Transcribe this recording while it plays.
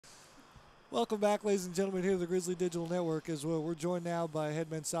Welcome back, ladies and gentlemen, here to the Grizzly Digital Network as well. We're joined now by head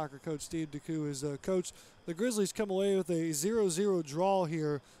men's soccer coach Steve DeCou. As coach, the Grizzlies come away with a 0-0 draw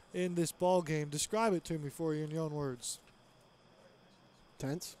here in this ball game. Describe it to me for you in your own words.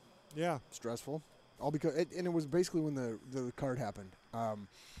 Tense. Yeah. Stressful. All because and it was basically when the card happened.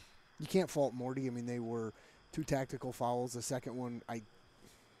 You can't fault Morty. I mean, they were two tactical fouls. The second one,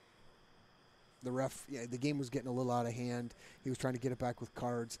 the ref, the game was getting a little out of hand. He was trying to get it back with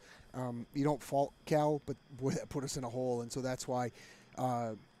cards. You don't fault Cal, but boy, that put us in a hole. And so that's why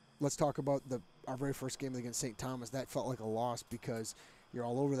let's talk about our very first game against St. Thomas. That felt like a loss because you're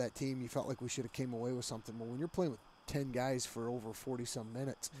all over that team. You felt like we should have came away with something. But when you're playing with 10 guys for over 40-some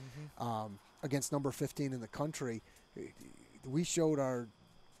minutes against number 15 in the country, we showed our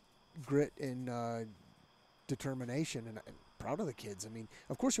grit and determination, and I'm proud of the kids. I mean,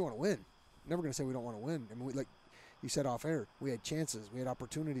 of course you want to win. Never going to say we don't want to win. I mean, like you said off air, we had chances, we had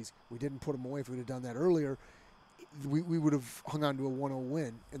opportunities. We didn't put them away. If we'd have done that earlier, we would have hung on to a 1-0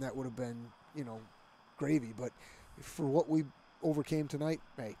 win, and that would have been, gravy. But for what we overcame tonight,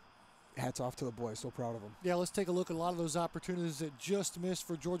 hey, hats off to the boys. So proud of them. Yeah, let's take a look at a lot of those opportunities that just missed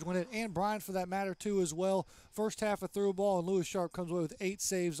for George Winnett and Bryan for that matter too as well. First half a through ball, and Lewis Sharp comes away with 8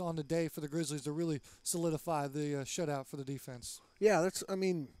 saves on the day for the Grizzlies to really solidify the shutout for the defense. Yeah,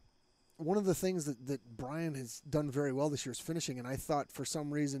 one of the things that Bryan has done very well this year is finishing, and I thought for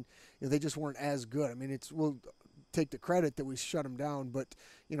some reason they just weren't as good. I mean, we'll take the credit that we shut them down, but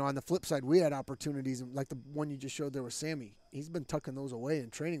on the flip side, we had opportunities, and like the one you just showed there with Sammy. He's been tucking those away in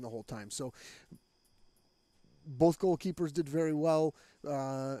training the whole time. So both goalkeepers did very well,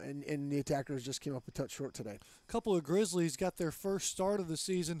 and the attackers just came up a touch short today. A couple of Grizzlies got their first start of the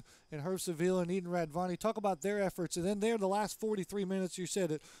season in Herb Sevilla and Eden Radvani. Talk about their efforts. And then there, the last 43 minutes, you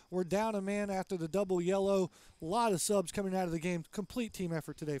said it, we're down a man after the double yellow. A lot of subs coming out of the game. Complete team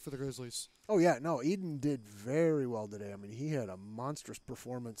effort today for the Grizzlies. Oh, yeah. No, Eden did very well today. I mean, he had a monstrous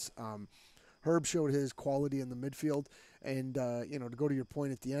performance. Herb showed his quality in the midfield. And, to go to your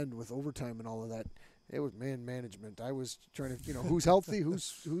point at the end with overtime and all of that, it was man management. I was trying to, who's healthy,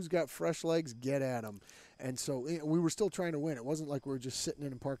 who's got fresh legs, get at them. And so we were still trying to win. It wasn't like we were just sitting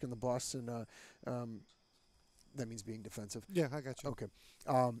in and parking the bus, and that means being defensive. Yeah, I got you. Okay.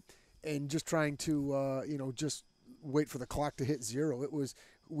 And just trying to, just wait for the clock to hit 0. It was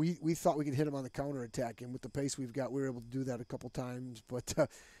we thought we could hit them on the counterattack, and with the pace we've got, we were able to do that a couple times. But,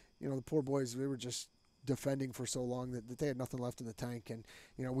 the poor boys, they were just defending for so long that they had nothing left in the tank, and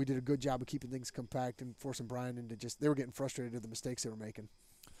we did a good job of keeping things compact and forcing Bryan into they were getting frustrated at the mistakes they were making.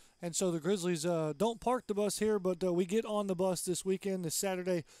 And so the Grizzlies don't park the bus here, but we get on the bus this weekend, this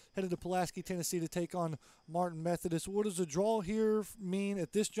Saturday, headed to Pulaski, Tennessee to take on Martin Methodist. What does the draw here mean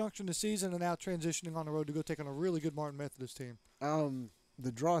at this juncture in the season, and now transitioning on the road to go take on a really good Martin Methodist team?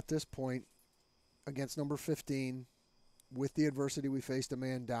 The draw at this point against number 15, with the adversity we faced a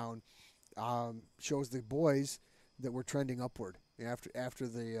man down, shows the boys that we're trending upward. After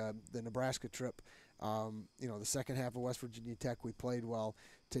the Nebraska trip, the second half of West Virginia Tech, we played well.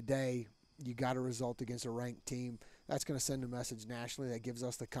 Today, you got a result against a ranked team. That's going to send a message nationally that gives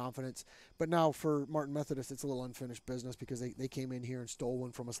us the confidence. But now for Martin Methodist, it's a little unfinished business because they came in here and stole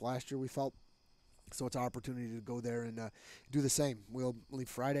one from us last year, we felt. So it's our opportunity to go there and do the same. We'll leave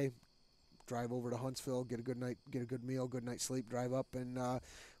Friday, drive over to Huntsville, get a good night, get a good meal, good night's sleep, drive up, and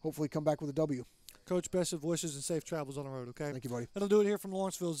hopefully come back with a W. Coach, best of wishes and safe travels on the road, okay? Thank you, buddy. That'll do it here from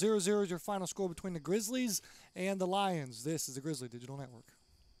Lawrenceville. 0-0 is your final score between the Grizzlies and the Lions. This is the Grizzly Digital Network.